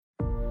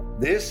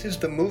This is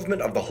the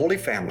movement of the Holy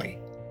Family.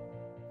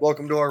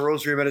 Welcome to our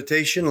Rosary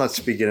Meditation. Let's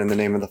begin in the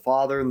name of the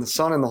Father, and the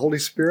Son, and the Holy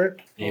Spirit.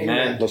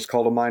 Amen. Let's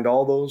call to mind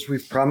all those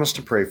we've promised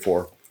to pray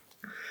for.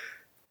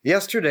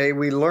 Yesterday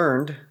we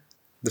learned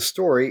the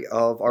story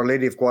of Our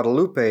Lady of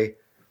Guadalupe.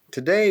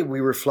 Today we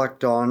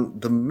reflect on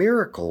the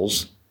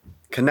miracles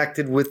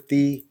connected with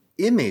the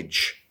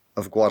image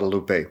of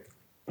Guadalupe.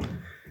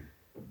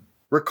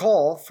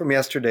 Recall from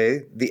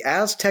yesterday, the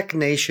Aztec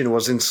nation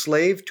was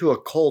enslaved to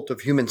a cult of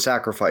human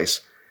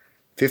sacrifice.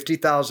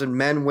 50,000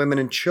 men, women,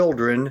 and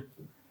children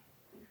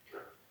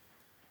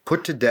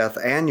put to death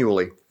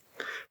annually.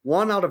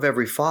 1 out of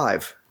every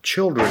 5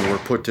 children were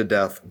put to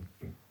death.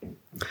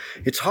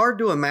 It's hard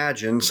to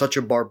imagine such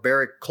a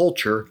barbaric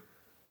culture,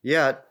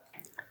 yet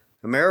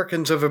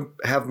Americans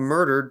have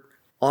murdered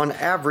on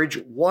average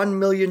 1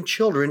 million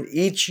children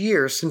each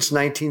year since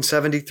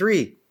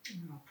 1973.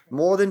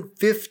 More than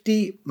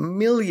 50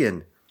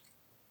 million.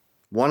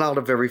 1 out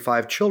of every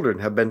 5 children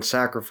have been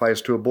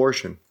sacrificed to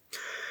abortion.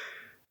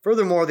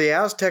 Furthermore, the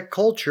Aztec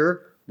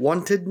culture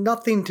wanted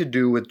nothing to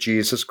do with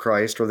Jesus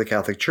Christ or the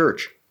Catholic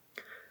Church.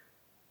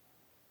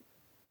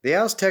 The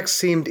Aztecs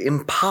seemed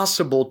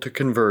impossible to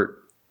convert,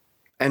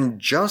 and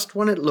just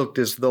when it looked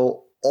as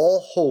though all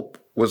hope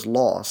was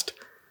lost,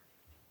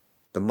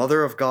 the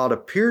Mother of God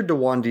appeared to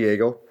Juan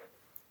Diego.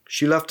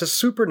 She left a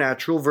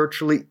supernatural,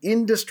 virtually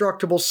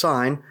indestructible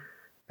sign,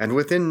 and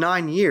within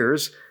 9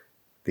 years,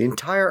 the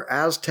entire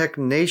Aztec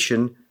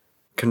nation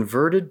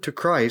converted to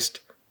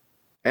Christ,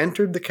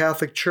 entered the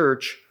Catholic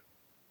Church,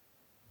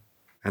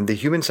 and the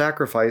human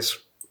sacrifice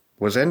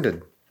was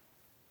ended.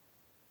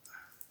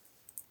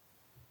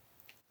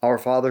 Our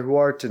Father who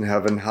art in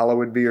heaven,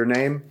 hallowed be your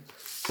name.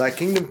 Thy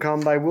kingdom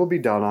come, thy will be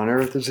done on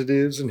earth as it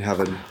is in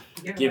heaven.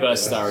 Give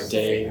us our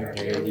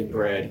daily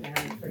bread,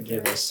 and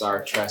forgive us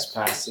our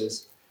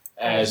trespasses,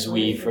 as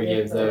we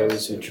forgive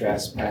those who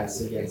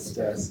trespass against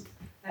us.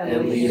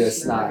 And lead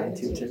us not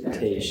into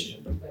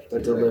temptation,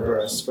 but deliver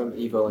us from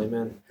evil.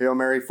 Amen. Hail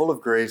Mary, full of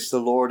grace, the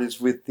Lord is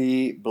with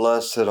thee.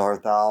 Blessed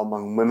art thou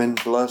among women.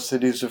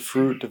 Blessed is the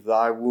fruit of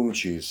thy womb,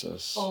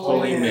 Jesus.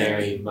 Holy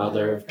Mary,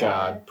 Mother of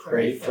God,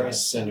 pray for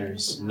us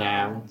sinners,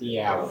 now and the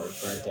hour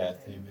of our death.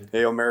 Amen.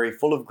 Hail Mary,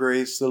 full of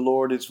grace, the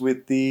Lord is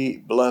with thee.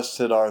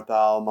 Blessed art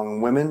thou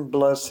among women.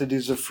 Blessed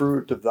is the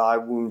fruit of thy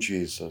womb,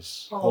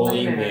 Jesus.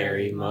 Holy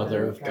Mary,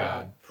 Mother of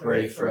God,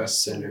 pray for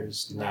us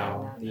sinners,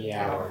 now and the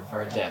hour of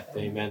our death.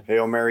 Amen.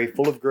 Hail Mary,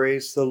 full of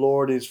grace, the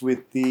Lord is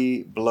with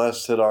thee.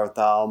 Blessed art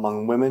thou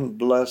among women.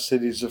 Blessed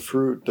is the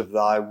fruit of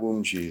thy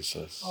womb,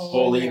 Jesus.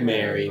 Holy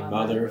Mary,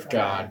 Mother of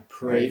God,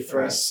 pray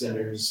for us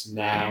sinners,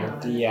 now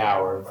and the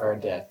hour of our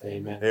death.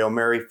 Amen. Hail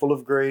Mary, full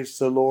of grace,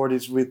 the Lord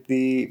is with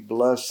thee.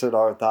 Blessed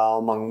art thou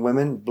among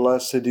women.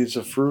 Blessed is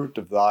the fruit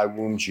of thy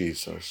womb,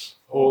 Jesus.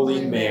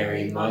 Holy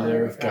Mary,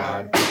 Mother of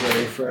God,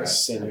 pray for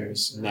us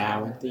sinners,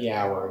 now and the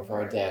hour of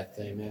our death.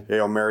 Amen.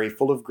 Hail Mary,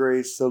 full of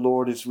grace, the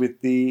Lord is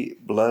with thee.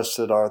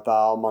 Blessed art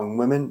thou among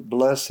women.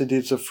 Blessed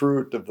is the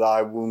fruit of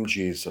thy womb,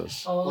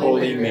 Jesus.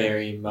 Holy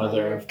Mary,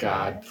 Mother of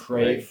God,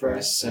 pray for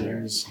us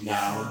sinners,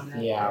 now and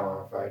the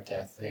hour of our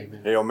death.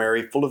 Amen. Hail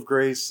Mary, full of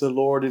grace, the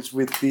Lord is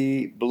with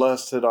thee.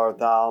 Blessed art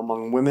thou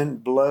among women.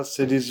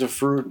 Blessed is the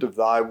fruit of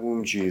thy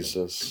womb,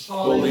 Jesus.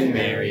 Holy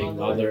Mary,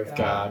 Mother of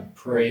God,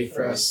 pray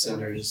for us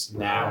sinners,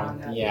 now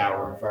and the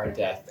hour of our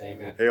death.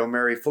 Amen. Hail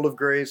Mary, full of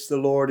grace, the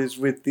Lord is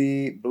with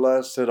thee.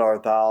 Blessed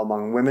art thou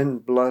among women.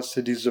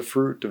 Blessed is the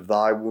fruit of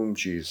thy womb,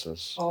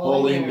 Jesus.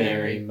 Holy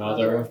Mary,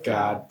 Mother of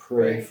God,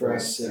 pray for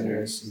us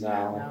sinners,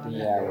 now and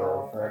the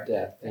hour of our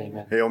death.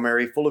 Amen. Hail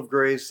Mary, full of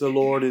grace, the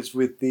Lord is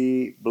with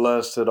thee.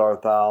 Blessed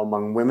art thou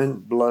among women.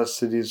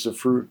 Blessed is the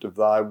fruit of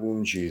thy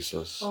womb,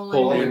 Jesus.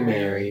 Holy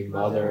Mary,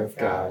 Mother of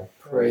God,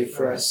 pray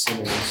for us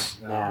sinners,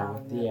 now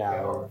and the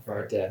hour of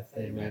our death.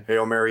 Amen.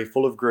 Hail Mary,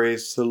 full of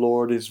grace, the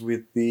Lord is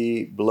with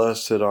thee.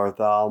 Blessed art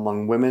thou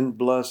among women.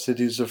 Blessed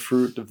is the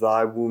fruit of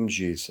thy womb,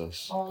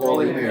 Jesus.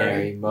 Holy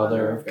Mary,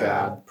 Mother of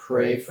God,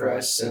 pray for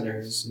us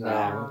sinners,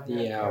 now and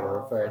the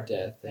hour of our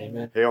death.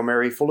 Amen. Hail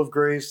Mary, full of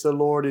grace, the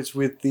Lord is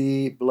with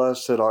thee.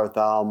 Blessed art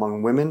thou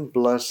among women.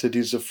 Blessed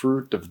is the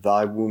fruit of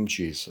thy womb,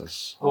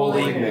 Jesus.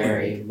 Holy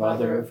Mary,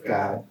 Mother of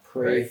God,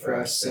 pray for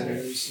us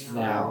sinners,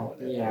 now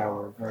and the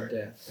hour of our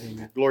death.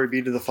 Amen. Glory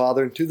be to the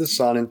Father, and to the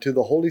Son, and to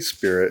the Holy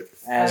Spirit.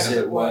 As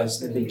it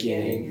was in the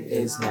beginning,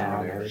 is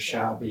now, and ever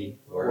shall be,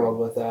 world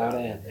without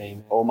end.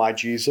 Amen. O my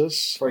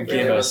Jesus,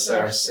 Forgive us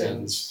our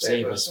sins,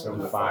 save us from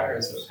the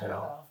fires of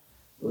hell.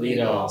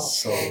 Lead all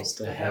souls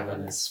to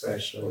heaven,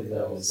 especially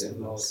those in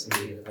most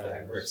need of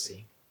thy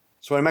mercy.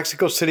 So in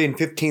Mexico City in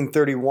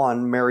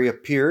 1531, Mary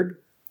appeared,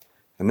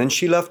 and then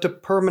she left a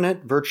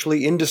permanent,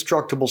 virtually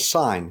indestructible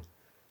sign,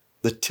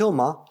 the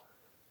tilma,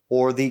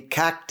 or the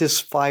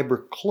cactus fiber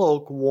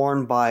cloak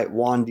worn by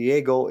Juan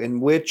Diego, in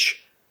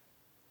which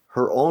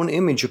her own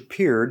image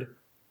appeared.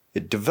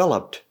 It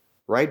developed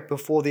right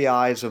before the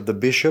eyes of the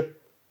bishop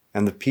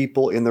and the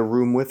people in the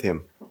room with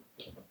him.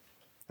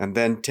 And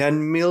then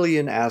 10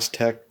 million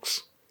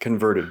Aztecs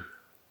converted.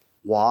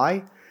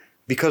 Why?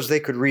 Because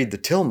they could read the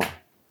tilma.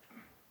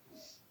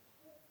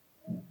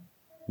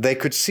 They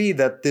could see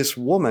that this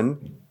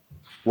woman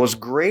was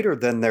greater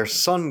than their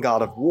sun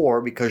god of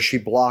war because she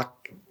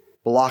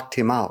blocked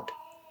him out.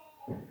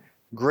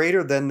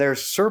 Greater than their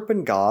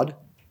serpent god,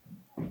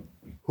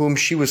 whom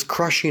she was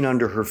crushing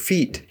under her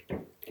feet.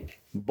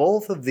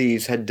 Both of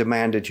these had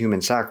demanded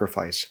human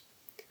sacrifice.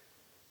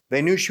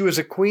 They knew she was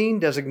a queen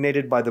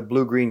designated by the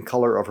blue-green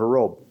color of her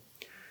robe,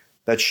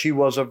 that she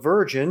was a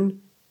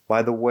virgin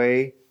by the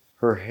way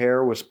her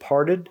hair was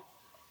parted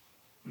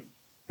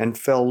and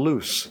fell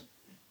loose,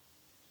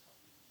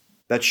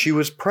 that she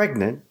was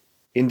pregnant,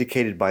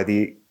 indicated by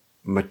the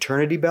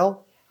maternity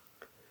bell.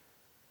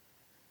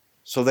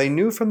 So they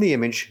knew from the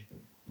image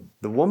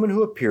the woman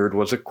who appeared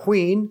was a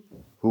queen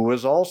who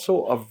was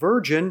also a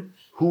virgin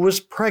who was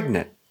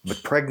pregnant.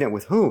 But pregnant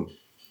with whom?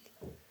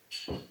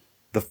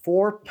 The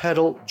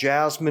 4-petaled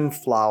jasmine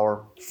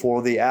flower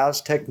for the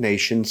Aztec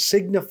nation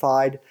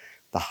signified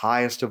the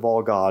highest of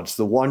all gods,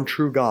 the one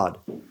true God.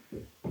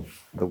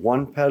 The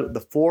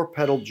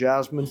 4-petaled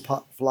jasmine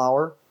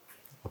flower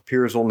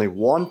appears only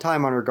one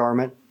time on her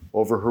garment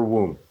over her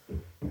womb,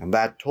 and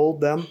that told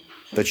them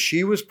that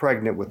she was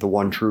pregnant with the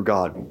one true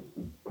God.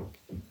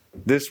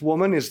 This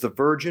woman is the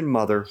virgin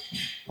mother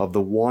of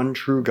the one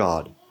true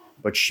God,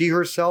 but she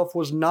herself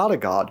was not a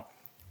god,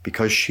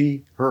 because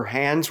her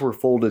hands were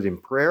folded in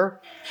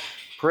prayer,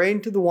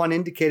 praying to the one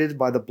indicated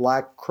by the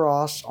black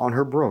cross on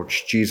her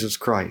brooch, Jesus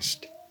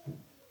Christ.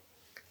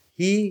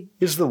 He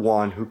is the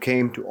one who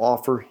came to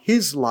offer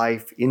his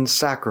life in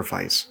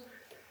sacrifice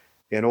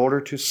in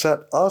order to set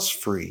us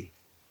free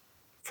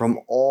from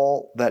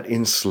all that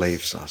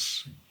enslaves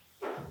us.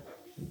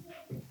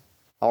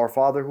 Our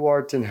Father who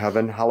art in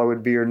heaven,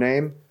 hallowed be your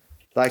name.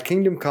 Thy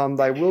kingdom come,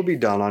 thy will be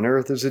done on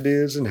earth as it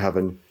is in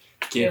heaven.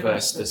 Give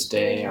us this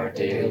day our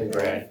daily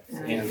bread,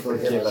 and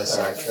forgive us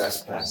our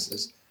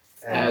trespasses,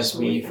 as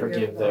we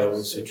forgive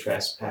those who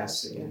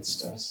trespass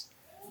against us.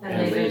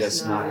 And lead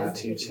us not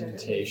into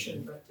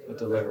temptation, but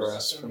deliver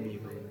us from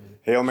evil. Amen.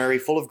 Hail Mary,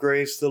 full of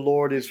grace, the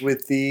Lord is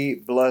with thee.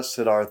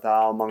 Blessed art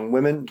thou among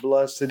women.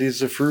 Blessed is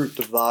the fruit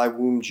of thy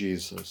womb,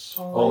 Jesus.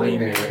 Holy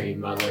Mary,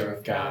 Mother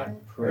of God,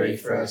 pray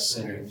for us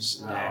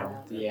sinners,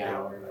 now at the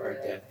hour of our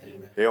death.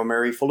 Amen. Hail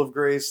Mary, full of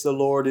grace, the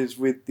Lord is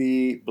with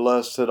thee.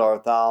 Blessed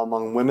art thou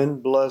among women.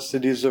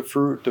 Blessed is the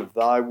fruit of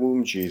thy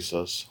womb,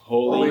 Jesus.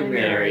 Holy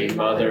Mary,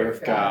 Mother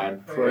of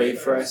God, pray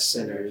for us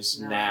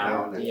sinners,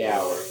 now at the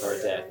hour of our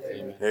death.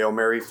 Amen. Hail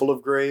Mary, full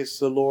of grace,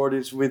 the Lord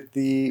is with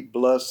thee.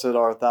 Blessed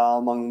art thou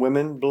among women.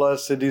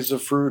 Blessed is the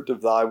fruit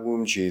of thy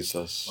womb,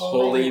 Jesus.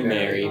 Holy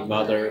Mary,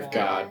 Mother of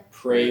God,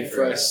 pray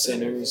for us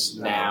sinners,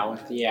 now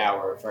at the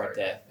hour of our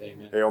death.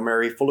 Amen. Hail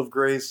Mary, full of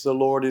grace, the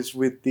Lord is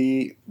with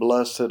thee.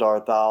 Blessed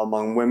art thou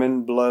among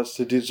women.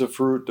 Blessed is the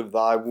fruit of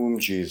thy womb,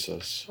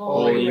 Jesus.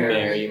 Holy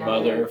Mary,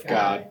 Mother of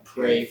God,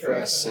 pray for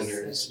us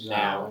sinners,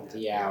 now at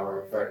the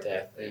hour of our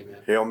death. Amen.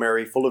 Hail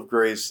Mary, full of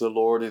grace, the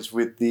Lord is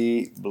with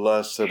thee.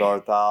 Blessed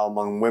art thou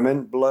among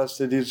women.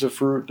 Blessed is the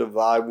fruit of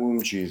thy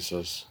womb,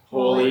 Jesus.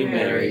 Holy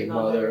Mary,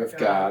 Mother of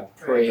God,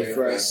 pray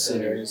for us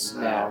sinners,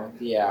 now at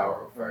the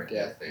hour of our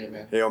death.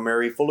 Amen. Hail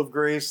Mary, full of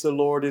grace, the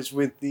Lord is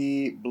with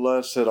thee.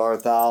 Blessed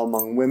art thou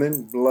among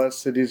women.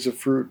 Blessed is the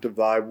fruit of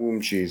thy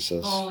womb,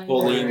 Jesus.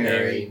 Holy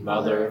Mary,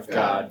 Mother of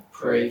God,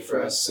 pray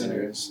for us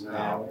sinners,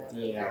 now at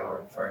the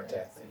hour of our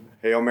death. Amen.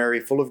 Hail Mary,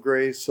 full of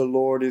grace, the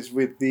Lord is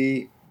with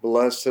thee.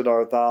 Blessed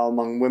art thou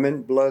among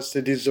women.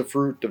 Blessed is the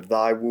fruit of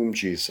thy womb,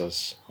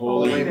 Jesus.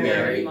 Holy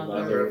Mary,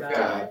 Mother of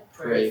God,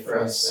 pray for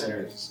us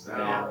sinners,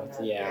 now at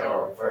the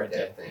hour of our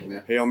death.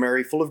 Amen. Hail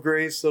Mary, full of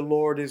grace, the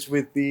Lord is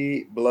with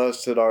thee.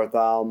 Blessed art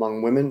thou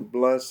among women.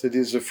 Blessed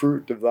is the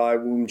fruit of thy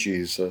womb,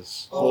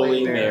 Jesus.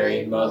 Holy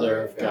Mary,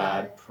 Mother of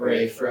God,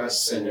 pray for us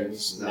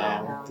sinners,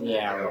 now at the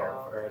hour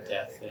of our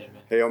death. Amen.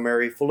 Hail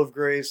Mary, full of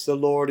grace, the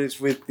Lord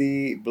is with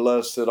thee.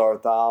 Blessed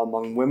art thou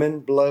among women.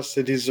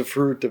 Blessed is the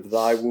fruit of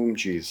thy womb,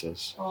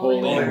 Jesus.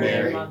 Holy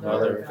Mary,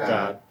 Mother of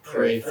God,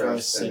 pray for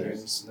us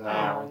sinners,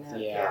 now at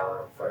the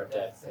hour of our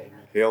death. Amen.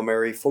 Hail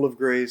Mary, full of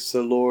grace,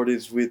 the Lord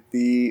is with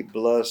thee.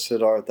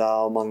 Blessed art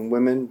thou among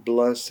women.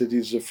 Blessed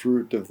is the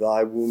fruit of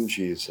thy womb,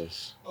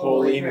 Jesus.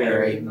 Holy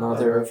Mary,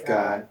 Mother of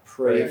God,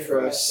 pray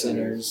for us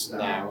sinners,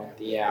 now at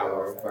the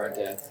hour of our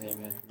death.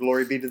 Amen.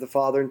 Glory be to the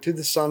Father, and to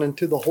the Son, and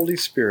to the Holy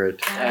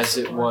Spirit. As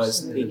it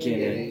was in the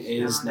beginning,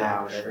 is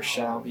now, and ever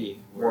shall be,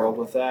 world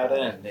without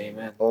end.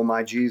 Amen. O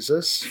my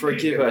Jesus,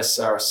 forgive us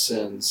our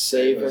sins,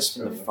 save us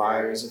from the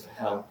fires of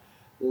hell.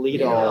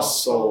 Lead all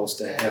souls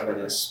to heaven,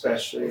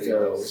 especially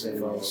those in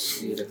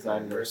most need of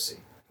thy mercy.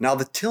 Now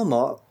the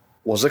tilma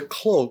was a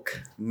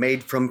cloak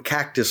made from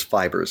cactus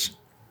fibers.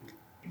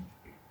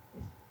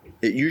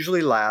 It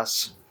usually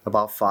lasts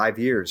about 5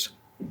 years.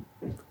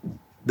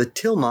 The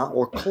tilma,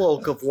 or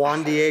cloak of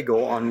Juan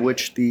Diego, on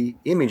which the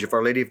image of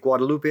Our Lady of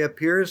Guadalupe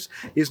appears,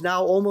 is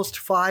now almost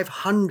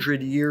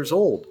 500 years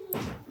old.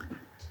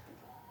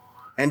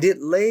 And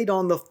it laid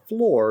on the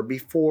floor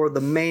before the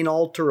main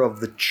altar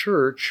of the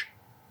church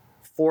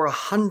for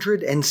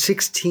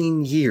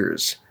 116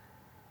 years,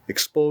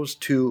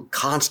 exposed to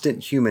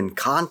constant human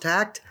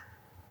contact,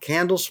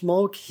 candle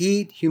smoke,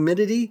 heat,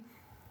 humidity.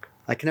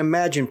 I can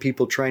imagine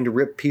people trying to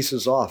rip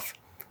pieces off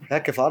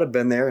Heck, if I'd have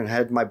been there and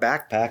had my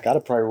backpack, I'd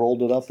have probably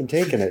rolled it up and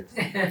taken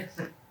it.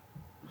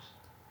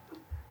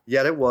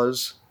 Yet it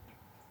was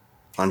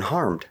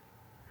unharmed.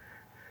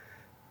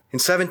 In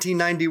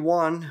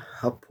 1791,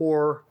 a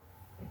poor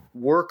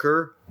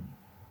worker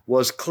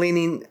was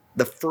cleaning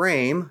the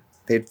frame.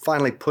 They'd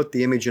finally put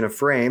the image in a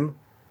frame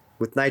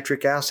with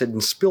nitric acid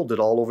and spilled it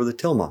all over the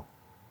tilma.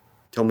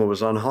 Tilma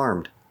was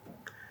unharmed.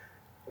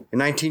 In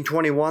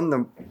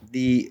 1921,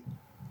 the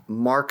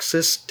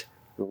Marxist,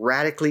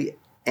 radically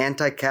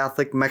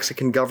anti-Catholic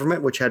Mexican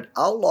government, which had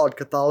outlawed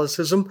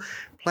Catholicism,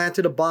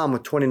 planted a bomb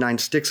with 29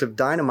 sticks of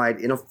dynamite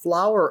in a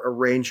flower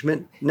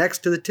arrangement next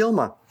to the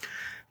tilma.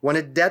 When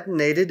it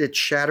detonated, it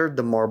shattered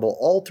the marble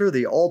altar,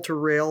 the altar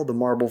rail, the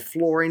marble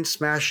flooring,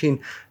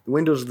 smashing the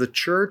windows of the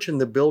church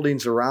and the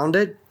buildings around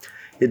it.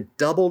 It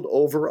doubled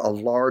over a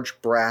large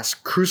brass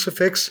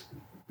crucifix,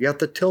 yet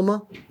the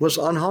tilma was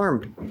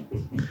unharmed.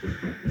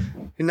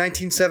 In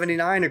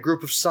 1979, a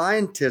group of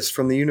scientists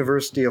from the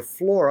University of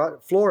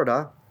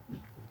Florida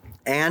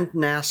and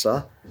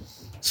NASA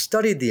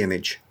studied the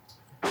image.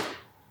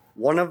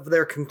 One of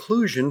their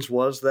conclusions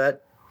was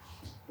that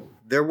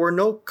there were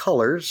no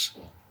colors,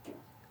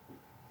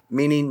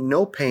 meaning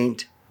no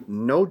paint,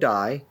 no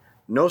dye,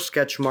 no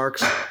sketch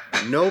marks,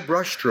 no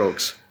brush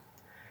strokes.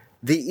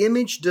 The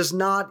image does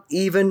not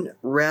even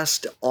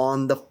rest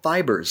on the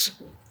fibers,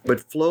 but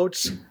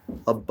floats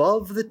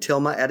above the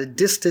tilma at a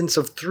distance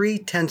of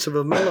 0.3 of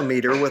a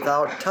millimeter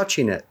without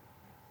touching it.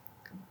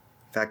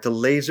 In fact, a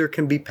laser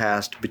can be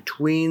passed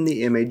between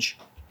the image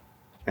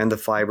and the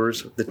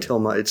fibers of the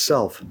tilma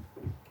itself.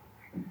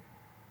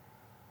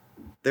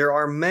 There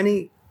are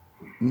many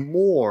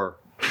more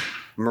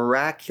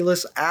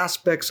miraculous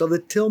aspects of the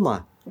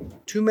tilma,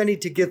 too many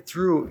to get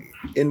through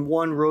in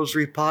one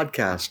Rosary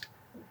podcast.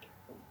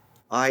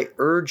 I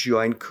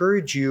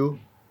encourage you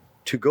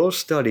to go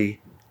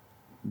study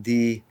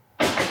the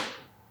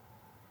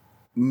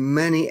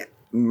many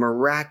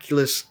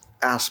miraculous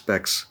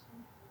aspects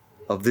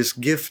of this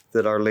gift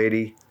that Our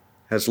Lady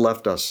has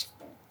left us,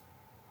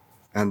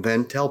 and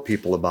then tell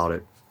people about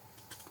it.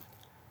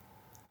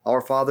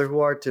 Our Father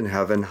who art in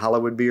heaven,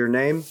 hallowed be your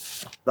name.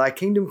 Thy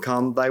kingdom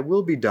come, thy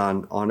will be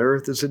done, on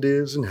earth as it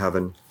is in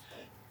heaven.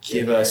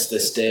 Give us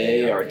this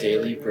day our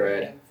daily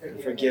bread,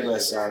 and forgive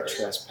us our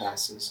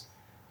trespasses,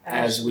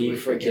 as we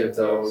forgive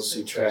those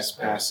who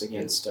trespass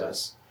against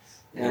us.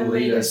 And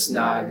lead us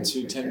not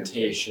into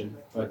temptation,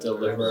 but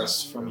deliver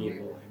us from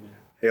evil. Amen.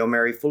 Hail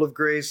Mary, full of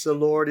grace, the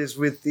Lord is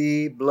with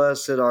thee.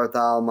 Blessed art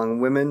thou among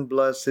women.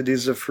 Blessed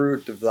is the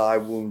fruit of thy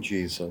womb,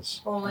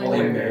 Jesus.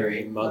 Holy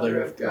Mary,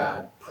 Mother of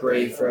God,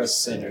 pray for us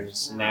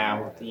sinners,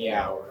 now at the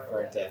hour of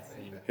our death.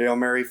 Amen. Hail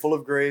Mary, full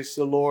of grace,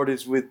 the Lord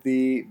is with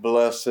thee.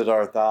 Blessed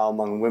art thou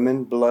among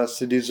women.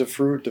 Blessed is the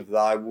fruit of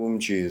thy womb,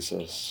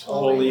 Jesus.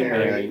 Holy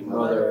Mary,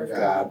 Mother of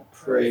God,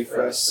 pray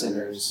for us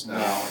sinners,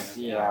 now at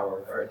the hour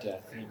of our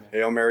death. Amen.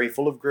 Hail Mary,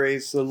 full of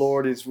grace, the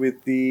Lord is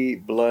with thee.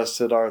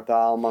 Blessed art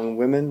thou among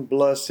women.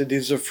 Blessed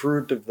is the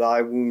fruit of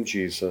thy womb,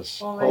 Jesus.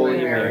 Holy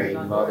Mary,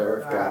 Mother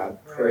of God,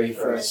 pray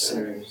for us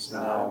sinners,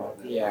 now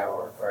at the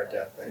hour of our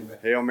death. Amen.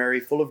 Hail Mary,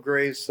 full of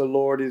grace, the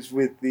Lord is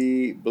with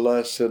thee.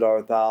 Blessed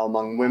art thou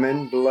among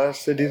women.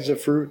 Blessed is the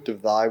fruit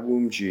of thy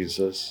womb,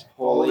 Jesus.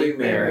 Holy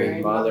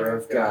Mary, Mother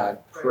of God,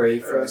 pray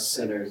for us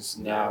sinners,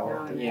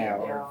 now at the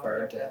hour of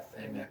our death.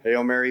 Amen.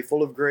 Hail Mary,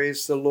 full of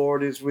grace, the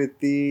Lord is with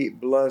thee.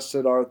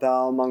 Blessed art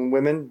thou among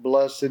women.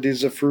 Blessed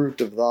is the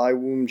fruit of thy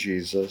womb,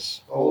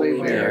 Jesus.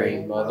 Holy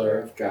Mary, Mother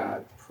of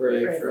God,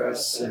 pray for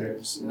us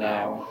sinners,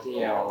 now at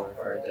the hour of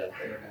our death.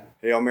 Amen.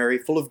 Hail Mary,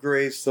 full of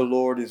grace, the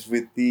Lord is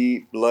with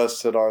thee.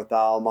 Blessed art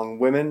thou among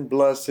women.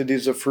 Blessed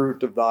is the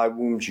fruit of thy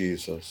womb,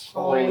 Jesus.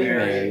 Holy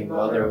Mary,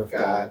 Mother of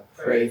God,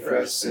 pray for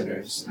us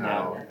sinners,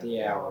 now at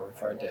the hour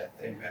of our death.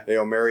 Amen.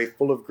 Hail Mary,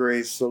 full of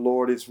grace, the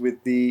Lord is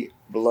with thee.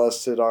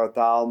 Blessed art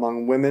thou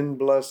among women.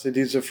 Blessed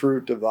is the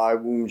fruit of thy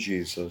womb,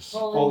 Jesus.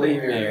 Holy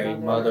Mary,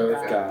 Mother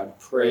of God,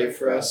 pray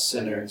for us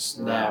sinners,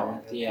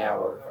 now at the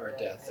hour of our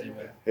death.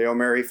 Amen. Hail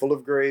Mary, full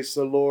of grace,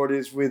 the Lord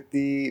is with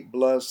thee.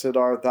 Blessed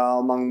art thou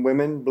among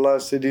women.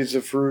 Blessed is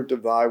the fruit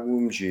of thy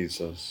womb,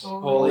 Jesus.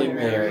 Holy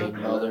Mary,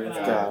 Mother of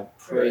God,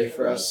 pray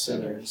for us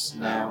sinners,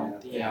 now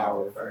at the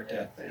hour of our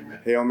death. Amen.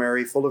 Hail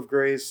Mary, full of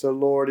grace, the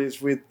Lord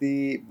is with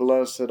thee.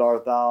 Blessed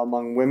art thou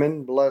among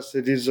women. Blessed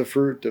is the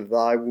fruit of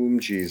thy womb,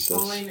 Jesus.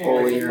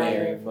 Holy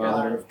Mary,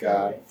 Mother of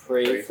God,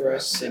 pray for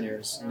us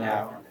sinners,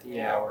 now at the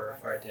hour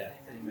of our death.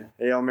 Amen.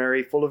 Hail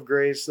Mary, full of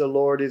grace, the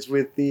Lord is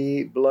with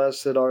thee.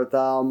 Blessed art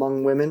thou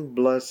among women.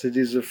 Blessed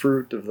is the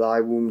fruit of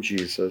thy womb,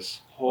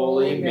 Jesus.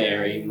 Holy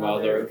Mary,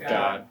 Mother of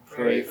God,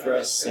 pray for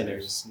us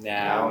sinners,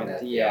 now and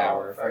at the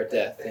hour of our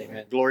death.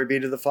 Amen. Glory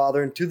be to the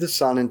Father, and to the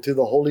Son, and to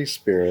the Holy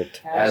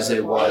Spirit. As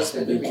it was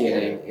in the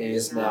beginning,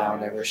 is now,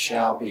 and ever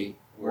shall be,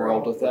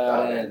 world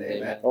without end.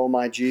 Amen. O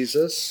my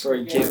Jesus,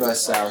 forgive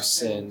us our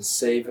sins,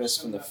 save us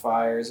from the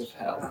fires of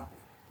hell.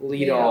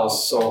 Lead all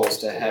souls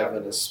to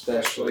heaven,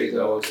 especially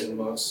those in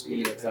most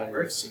need of thy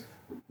mercy.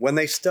 when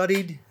they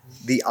studied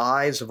the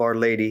eyes of Our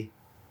Lady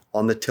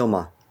on the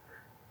tilma,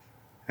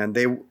 and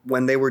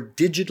when they were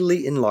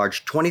digitally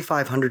enlarged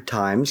 2,500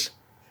 times,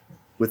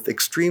 with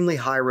extremely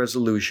high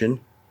resolution,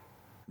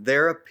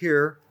 there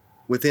appear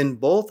within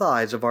both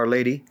eyes of Our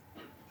Lady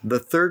the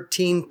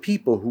 13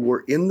 people who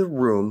were in the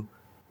room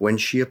when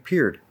she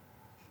appeared,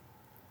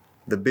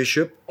 the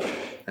bishop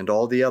and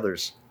all the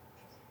others.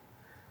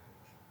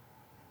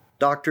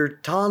 Dr.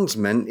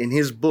 Tonsman, in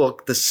his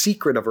book, The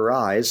Secret of Her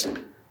Eyes,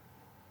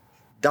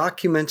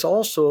 documents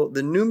also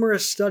the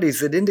numerous studies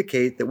that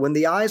indicate that when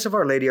the eyes of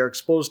Our Lady are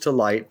exposed to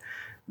light,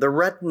 the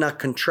retina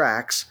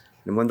contracts,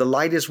 and when the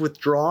light is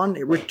withdrawn,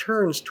 it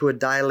returns to a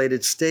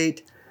dilated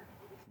state,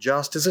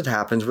 just as it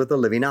happens with the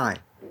living eye.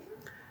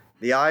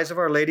 The eyes of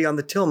Our Lady on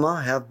the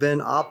tilma have been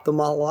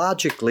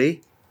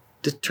ophthalmologically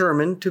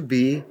determined to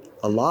be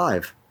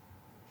alive.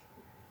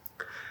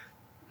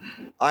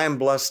 I am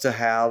blessed to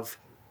have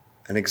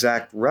an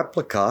exact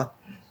replica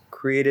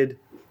created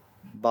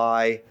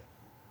by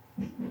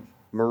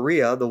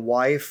Maria, the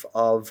wife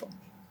of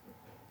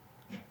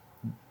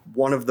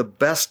one of the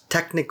best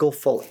technical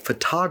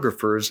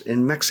photographers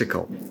in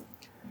Mexico.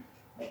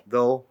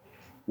 Though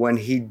when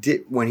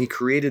he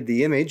created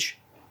the image,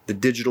 the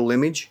digital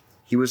image,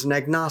 he was an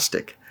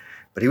agnostic,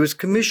 but he was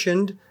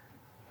commissioned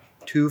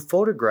to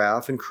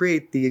photograph and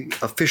create the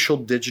official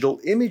digital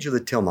image of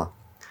the tilma.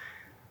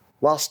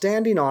 While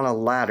standing on a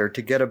ladder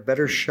to get a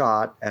better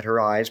shot at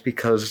her eyes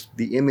because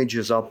the image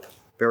is up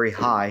very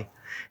high,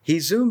 he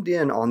zoomed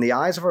in on the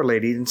eyes of Our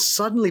Lady and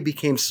suddenly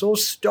became so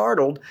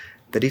startled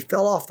that he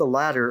fell off the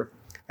ladder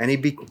and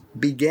he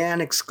began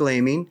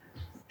exclaiming,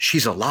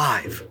 "She's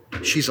alive!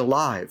 She's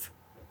alive!"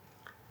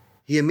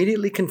 He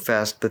immediately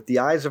confessed that the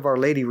eyes of Our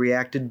Lady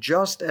reacted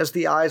just as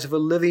the eyes of a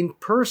living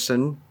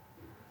person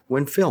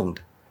when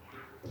filmed.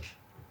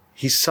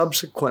 He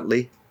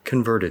subsequently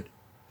converted.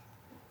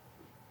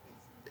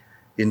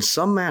 In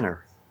some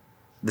manner,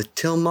 the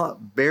tilma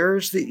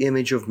bears the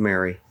image of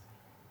Mary.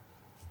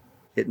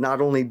 It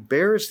not only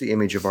bears the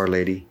image of Our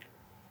Lady,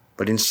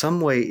 but in some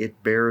way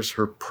it bears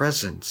her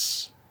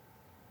presence.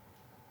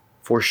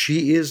 For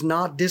she is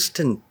not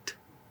distant.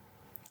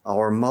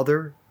 Our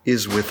Mother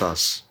is with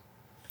us.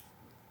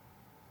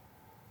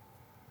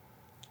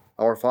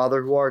 Our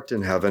Father who art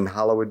in heaven,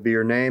 hallowed be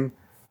your name.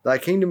 Thy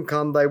kingdom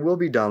come, thy will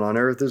be done on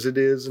earth as it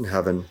is in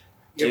heaven.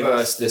 Give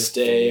us this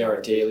day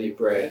our daily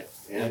bread,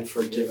 and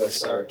forgive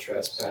us our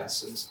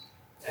trespasses,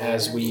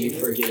 as we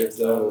forgive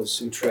those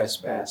who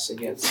trespass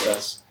against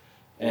us.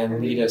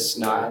 And lead us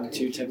not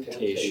into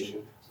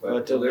temptation,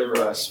 but deliver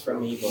us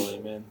from evil.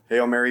 Amen.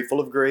 Hail Mary, full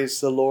of grace,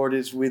 the Lord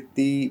is with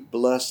thee.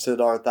 Blessed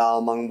art thou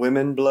among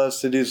women,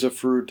 blessed is the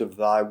fruit of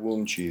thy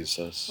womb,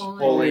 Jesus.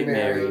 Holy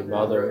Mary,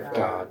 Mother of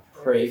God,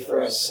 pray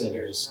for us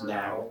sinners,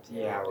 now at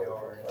the hour of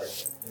our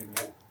death.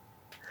 Amen.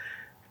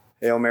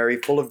 Hail Mary,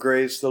 full of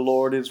grace, the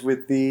Lord is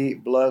with thee.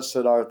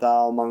 Blessed art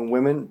thou among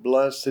women,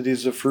 blessed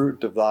is the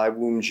fruit of thy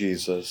womb,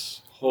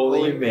 Jesus.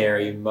 Holy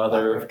Mary,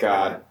 Mother of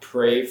God,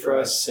 pray for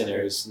us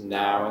sinners,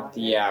 now at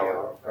the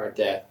hour of our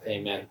death.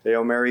 Amen.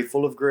 Hail Mary,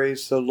 full of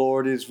grace, the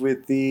Lord is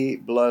with thee.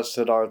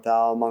 Blessed art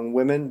thou among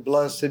women,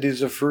 blessed is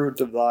the fruit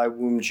of thy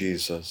womb,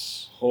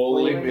 Jesus.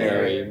 Holy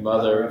Mary,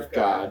 Mother of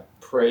God,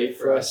 pray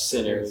for us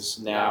sinners,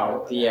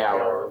 now at the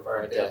hour of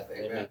our death.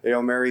 Amen.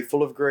 Hail Mary,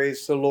 full of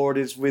grace, the Lord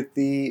is with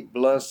thee.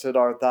 Blessed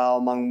art thou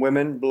among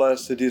women,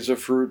 blessed is the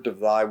fruit of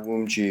thy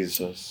womb,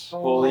 Jesus.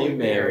 Holy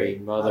Mary,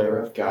 Mother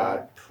of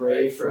God,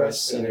 pray for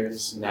us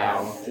sinners,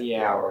 now at the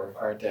hour of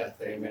our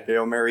death. Amen.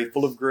 Hail Mary,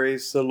 full of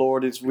grace, the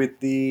Lord is with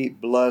thee.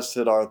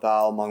 Blessed art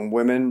thou among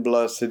women,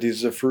 blessed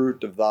is the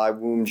fruit of thy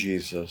womb,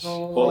 Jesus.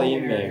 Holy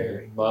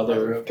Mary,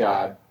 Mother of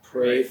God,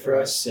 pray for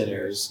us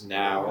sinners,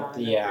 now at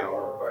the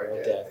hour of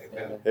our death.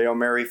 Amen. Hail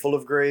Mary, full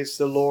of grace,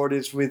 the Lord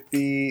is with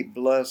thee.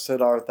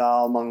 Blessed art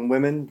thou among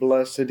women,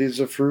 blessed is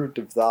the fruit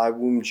of thy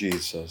womb,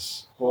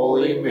 Jesus.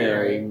 Holy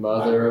Mary,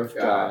 Mother of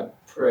God,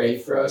 pray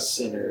for us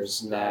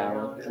sinners,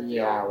 now at the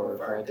hour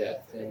of our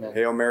death. Amen.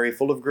 Hail Mary,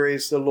 full of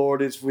grace, the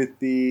Lord is with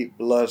thee.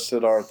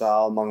 Blessed art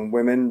thou among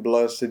women,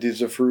 blessed is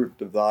the fruit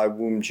of thy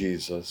womb,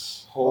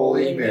 Jesus.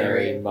 Holy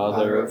Mary,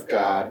 Mother of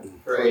God,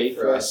 pray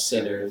for us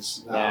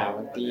sinners, now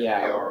at the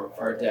hour of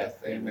our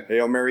death. Amen.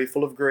 Hail Mary,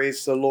 full of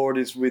grace, the Lord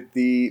is with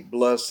thee.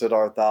 Blessed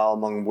art thou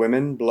among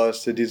women,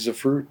 blessed is the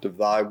fruit of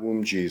thy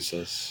womb,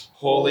 Jesus.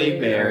 Holy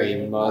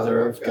Mary,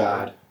 Mother of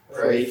God,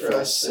 pray for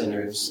us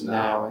sinners,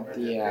 now at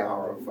the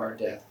hour of our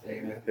death.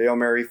 Amen. Hail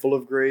Mary, full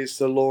of grace,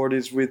 the Lord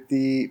is with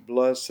thee.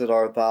 Blessed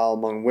art thou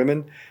among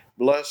women,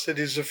 blessed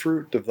is the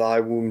fruit of thy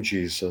womb,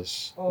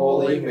 Jesus.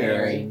 Holy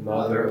Mary,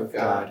 Mother of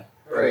God,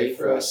 pray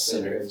for us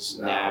sinners,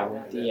 now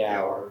at the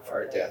hour of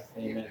our death.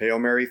 Amen. Hail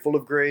Mary, full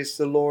of grace,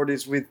 the Lord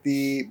is with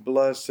thee.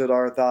 Blessed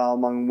art thou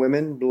among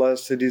women,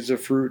 blessed is the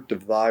fruit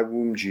of thy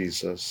womb,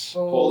 Jesus.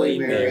 Holy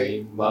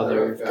Mary,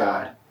 Mother of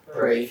God,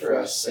 pray for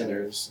us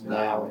sinners,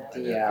 now at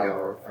the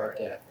hour of our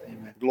death.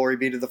 Amen. Glory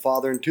be to the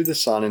Father, and to the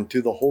Son, and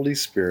to the Holy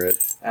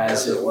Spirit.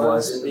 As it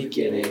was in the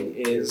beginning,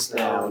 is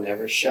now, and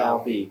ever shall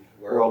be,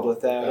 world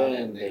without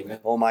end. Amen.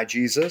 O my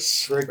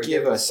Jesus,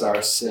 Forgive us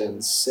our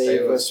sins,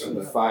 save us from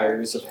the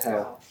fires of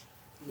hell.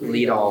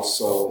 Lead all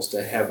souls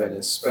to heaven,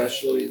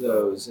 especially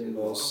those in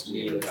most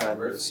need of thy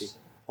mercy.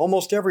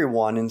 Almost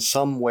everyone, in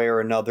some way or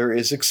another,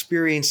 is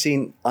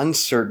experiencing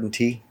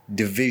uncertainty,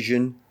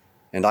 division,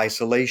 and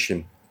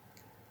isolation.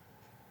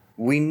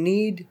 We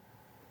need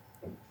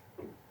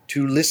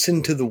to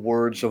listen to the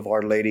words of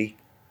Our Lady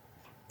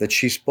that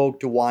she spoke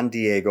to Juan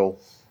Diego.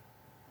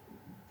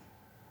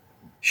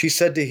 She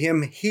said to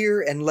him,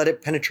 "Hear and let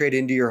it penetrate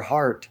into your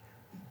heart,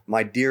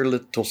 my dear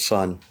little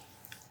son.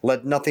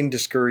 Let nothing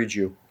discourage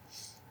you.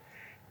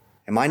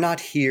 Am I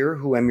not here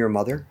who am your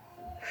mother?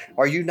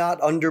 Are you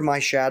not under my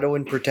shadow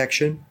and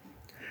protection?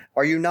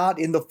 Are you not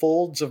in the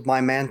folds of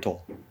my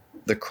mantle,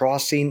 the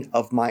crossing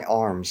of my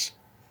arms?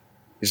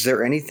 Is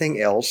there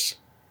anything else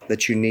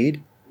that you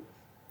need?"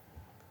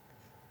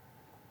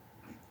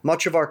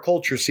 Much of our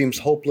culture seems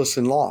hopeless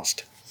and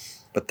lost,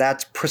 but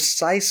that's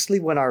precisely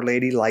when Our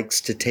Lady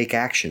likes to take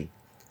action.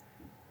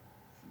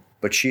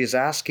 But she is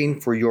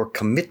asking for your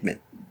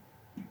commitment.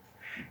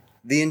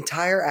 The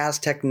entire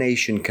Aztec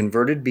nation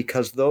converted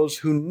because those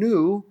who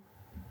knew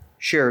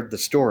shared the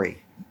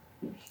story,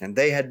 and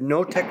they had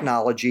no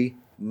technology,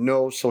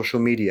 no social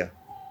media.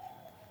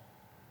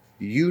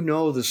 You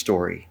know the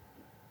story,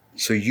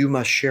 so you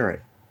must share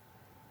it.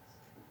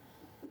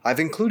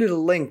 I've included a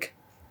link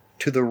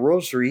to the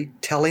rosary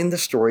telling the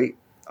story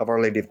of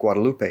Our Lady of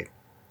Guadalupe.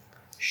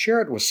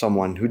 Share it with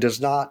someone who does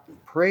not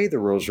pray the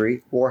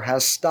rosary or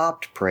has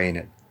stopped praying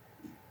it.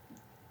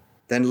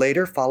 Then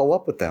later follow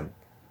up with them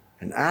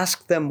and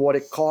ask them what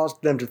it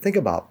caused them to think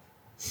about.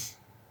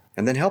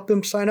 And then help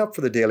them sign up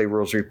for the Daily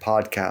Rosary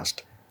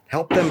podcast.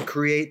 Help them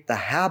create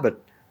the habit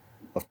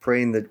of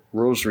praying the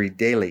rosary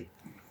daily.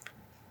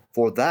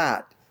 For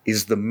that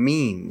is the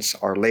means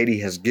Our Lady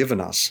has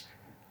given us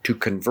to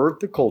convert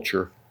the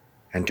culture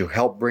and to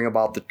help bring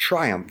about the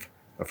triumph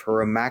of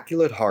her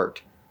Immaculate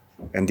Heart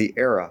and the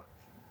era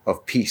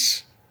of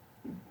peace.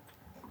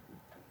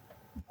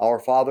 Our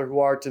Father who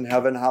art in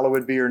heaven,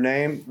 hallowed be your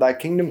name. Thy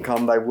kingdom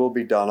come, thy will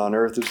be done on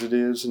earth as it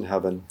is in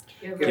heaven.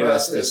 Give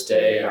us this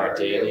day our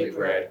daily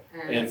bread,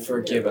 and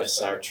forgive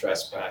us our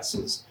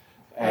trespasses,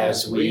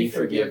 as we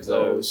forgive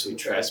those who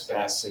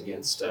trespass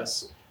against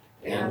us.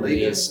 And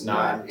lead us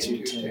not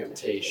into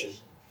temptation,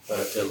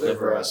 but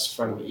deliver us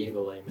from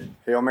evil. Amen.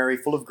 Hail Mary,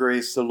 full of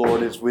grace, the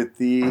Lord is with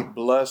thee.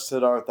 Blessed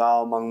art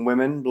thou among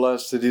women.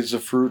 Blessed is the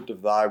fruit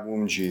of thy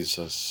womb,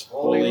 Jesus.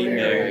 Holy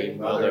Mary,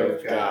 Mother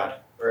of God,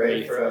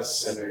 pray for us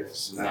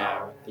sinners,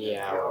 now at the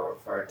hour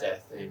of our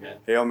death. Amen.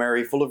 Hail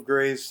Mary, full of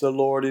grace, the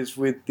Lord is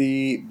with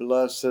thee.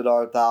 Blessed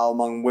art thou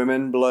among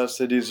women.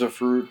 Blessed is the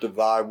fruit of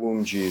thy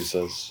womb,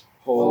 Jesus.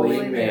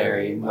 Holy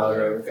Mary,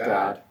 Mother of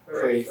God,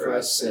 pray for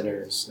us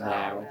sinners,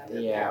 now at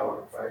the hour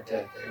of our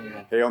death.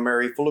 Amen. Hail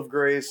Mary, full of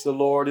grace, the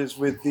Lord is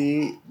with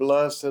thee.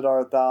 Blessed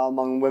art thou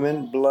among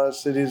women.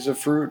 Blessed is the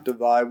fruit of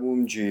thy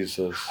womb,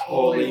 Jesus.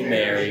 Holy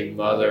Mary,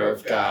 Mother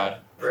of God,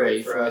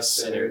 pray for us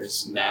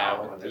sinners,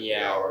 now at the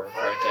hour of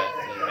our death.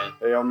 Amen.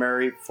 Hail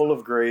Mary, full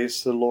of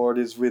grace, the Lord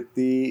is with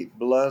thee.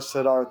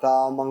 Blessed art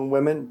thou among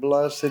women.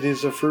 Blessed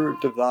is the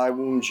fruit of thy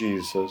womb,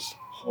 Jesus.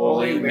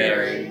 Holy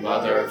Mary,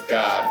 Mother of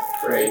God,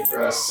 pray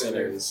for us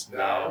sinners,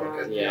 now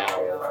at the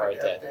hour of our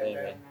death.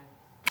 Amen.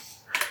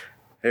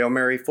 Hail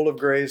Mary, full of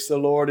grace, the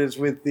Lord is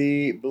with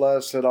thee.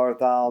 Blessed art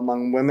thou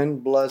among women.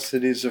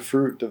 Blessed is the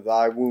fruit of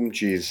thy womb,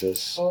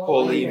 Jesus.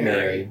 Holy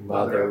Mary,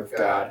 Mother of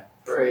God,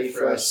 pray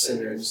for us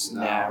sinners,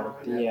 now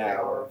at the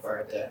hour of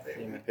our death.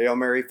 Amen. Hail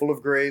Mary, full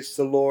of grace,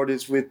 the Lord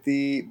is with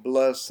thee.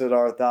 Blessed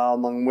art thou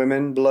among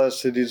women.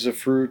 Blessed is the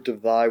fruit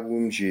of thy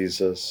womb,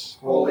 Jesus.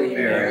 Holy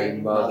Mary,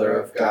 Mother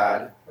of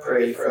God,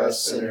 pray for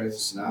us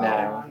sinners,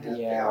 now at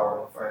the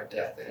hour of our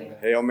death. Amen.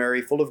 Hail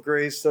Mary, full of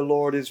grace, the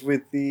Lord is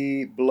with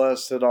thee.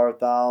 Blessed art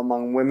thou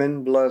among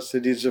women.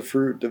 Blessed is the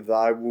fruit of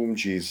thy womb,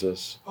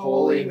 Jesus.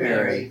 Holy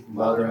Mary,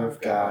 Mother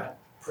of God,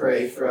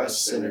 pray for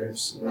us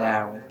sinners,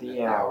 now at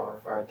the hour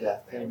of our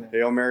death. Amen.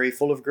 Hail Mary,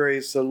 full of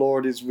grace, the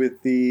Lord is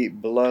with thee.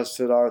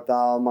 Blessed art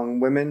thou among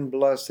women.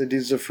 Blessed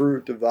is the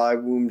fruit of thy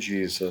womb,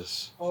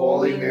 Jesus.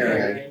 Holy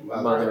Mary,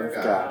 Mother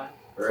of God,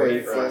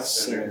 pray for us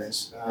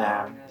sinners,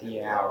 now at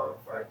the hour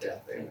of our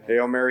death. Amen.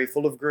 Hail Mary,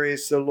 full of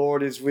grace, the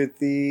Lord is with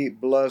thee.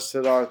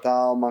 Blessed art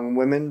thou among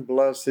women.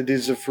 Blessed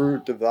is the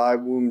fruit of thy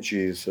womb,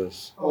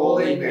 Jesus.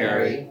 Holy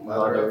Mary,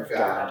 Mother of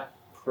God,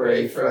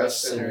 pray for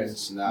us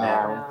sinners,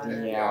 now at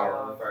the hour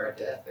of our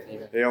death.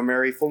 Amen. Hail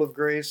Mary, full of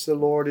grace, the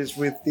Lord is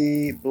with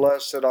thee.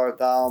 Blessed art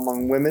thou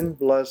among women.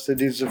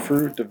 Blessed is the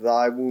fruit of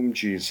thy womb,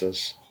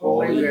 Jesus.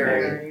 Holy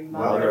Mary,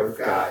 Mother of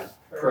God,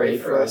 pray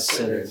for us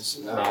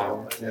sinners,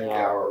 now at the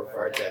hour of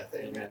our death.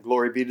 Amen.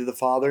 Glory be to the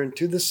Father, and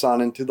to the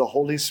Son, and to the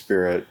Holy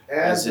Spirit.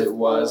 As it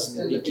was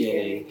in the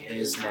beginning,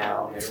 is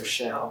now, and ever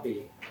shall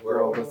be,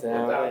 world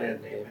without end.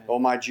 Amen. O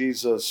my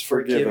Jesus,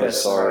 forgive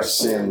us our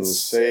sins,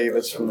 save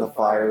us from the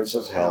fires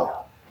of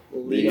hell.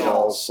 Lead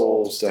all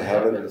souls to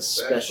heaven,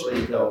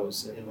 especially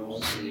those in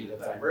most need of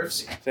thy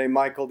mercy. Saint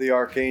Michael the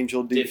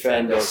Archangel,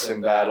 defend us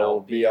in battle.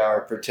 Be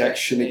our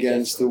protection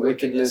against the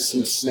wickedness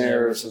and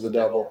snares of the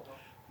devil.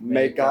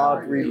 May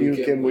God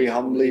rebuke him, we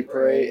humbly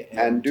pray.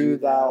 And do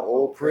thou,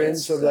 O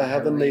Prince of the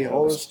heavenly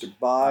host,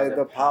 by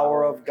the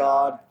power of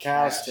God,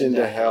 cast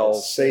into hell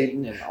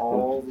Satan and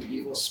all the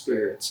evil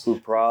spirits who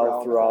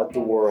prowl throughout the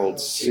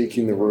world,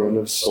 seeking the ruin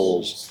of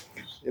souls.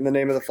 In the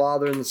name of the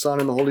Father, and the Son,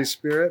 and the Holy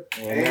Spirit.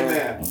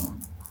 Amen.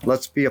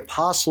 Let's be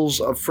apostles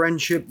of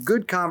friendship,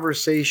 good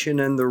conversation,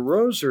 and the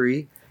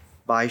rosary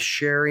by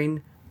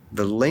sharing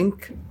the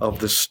link of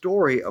the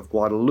story of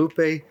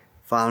Guadalupe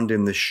found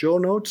in the show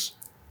notes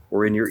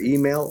or in your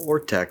email or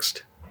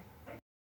text.